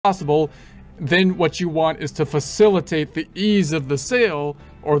possible, then what you want is to facilitate the ease of the sale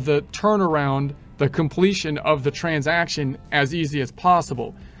or the turnaround, the completion of the transaction as easy as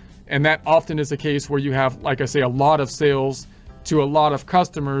possible. And that often is the case where you have, like I say, a lot of sales to a lot of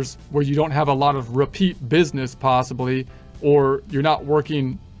customers where you don't have a lot of repeat business possibly, or you're not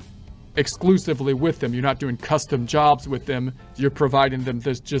working exclusively with them. You're not doing custom jobs with them. You're providing them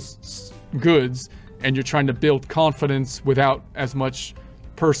this just goods, and you're trying to build confidence without as much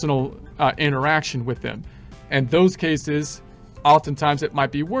personal interaction with them. And those cases, oftentimes it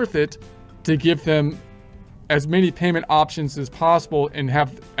might be worth it to give them as many payment options as possible and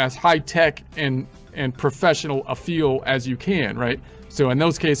have as high tech and professional a feel as you can, right? So in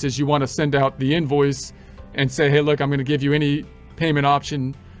those cases, you want to send out the invoice and say, hey, look, I'm going to give you any payment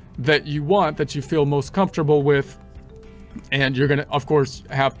option that you want, that you feel most comfortable with. And you're going to, of course,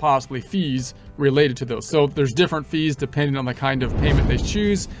 have possibly fees related to those. So there's different fees depending on the kind of payment they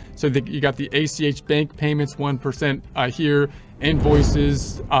choose. So you got the ACH bank payments, 1% here,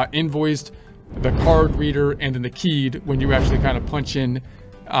 invoices, invoiced, the card reader, and then the keyed when you actually kind of punch in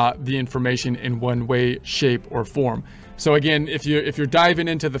the information in one way, shape, or form. So again, if you're diving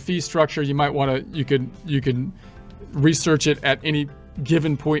into the fee structure, you might want to, you can research it at any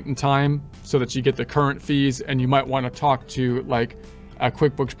given point in time so that you get the current fees, and you might want to talk to like a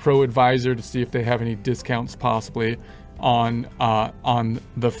QuickBooks Pro advisor to see if they have any discounts possibly on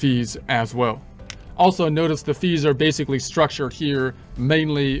the fees as well. Also notice the fees are basically structured here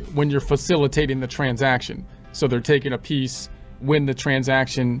mainly when you're facilitating the transaction. So they're taking a piece when the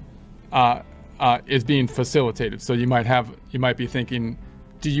transaction is being facilitated. So you might be thinking,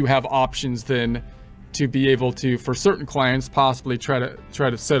 do you have options then to be able to, for certain clients, possibly try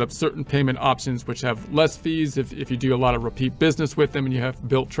to set up certain payment options which have less fees if you do a lot of repeat business with them and you have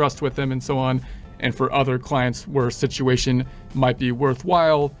built trust with them and so on. And for other clients where a situation might be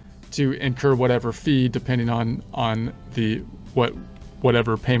worthwhile to incur whatever fee depending on the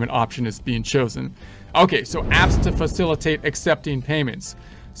whatever payment option is being chosen. Okay, so apps to facilitate accepting payments.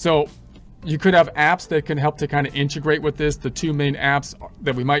 So you could have apps that can help to kind of integrate with this. The two main apps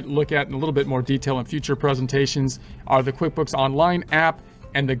that we might look at in a little bit more detail in future presentations are the QuickBooks Online app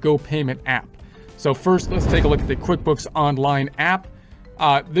and the Go Payment app. So first, let's take a look at the QuickBooks Online app.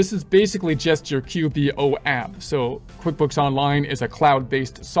 This is basically just your QBO app. So QuickBooks Online is a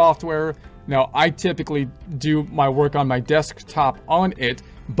cloud-based software. Now, I typically do my work on my desktop on it,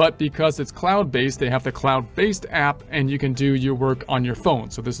 but because it's cloud-based, they have the cloud-based app and you can do your work on your phone.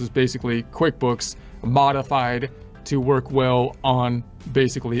 So this is basically QuickBooks modified to work well on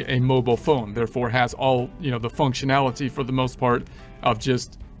basically a mobile phone. Therefore has all, the functionality for the most part of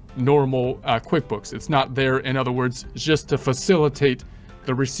just normal QuickBooks. It's not there, in other words, just to facilitate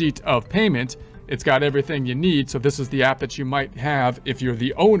the receipt of payment. It's got everything you need. So this is the app that you might have if you're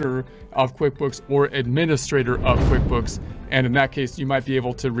the owner of QuickBooks or administrator of QuickBooks. And in that case, you might be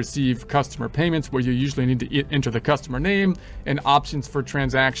able to receive customer payments where you usually need to enter the customer name and options for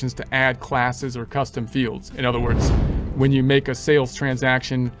transactions to add classes or custom fields. In other words, when you make a sales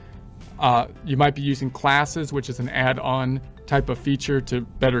transaction, you might be using classes, which is an add-on type of feature to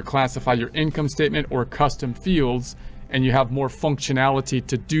better classify your income statement, or custom fields, and you have more functionality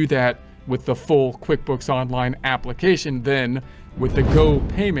to do that with the full QuickBooks Online application than with the Go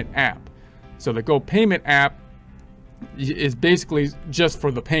Payment app. So the Go Payment app is basically just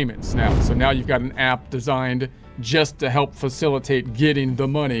for the payments now. So now you've got an app designed just to help facilitate getting the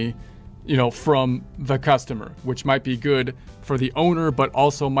money, from the customer, which might be good for the owner, but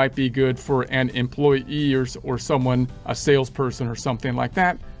also might be good for an employee or someone, a salesperson or something like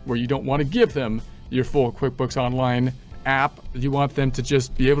that, where you don't want to give them your full QuickBooks Online app. You want them to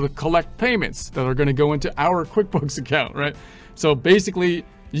just be able to collect payments that are going to go into our QuickBooks account, right? So basically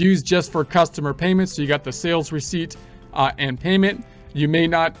used just for customer payments. So you got the sales receipt and payment. You may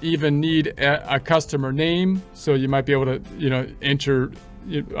not even need a customer name. So you might be able to, enter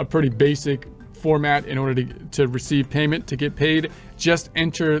a pretty basic format in order to receive payment, to get paid. Just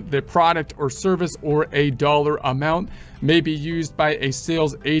enter the product or service or a dollar amount. May be used by a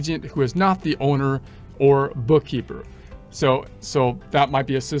sales agent who is not the owner or bookkeeper. So that might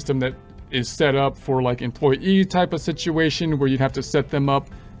be a system that is set up for like employee type of situation where you'd have to set them up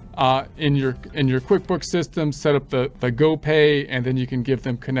in your QuickBooks system, set up the GoPay, and then you can give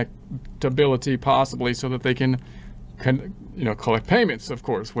them connectability possibly so that they can collect payments, of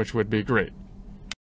course, which would be great.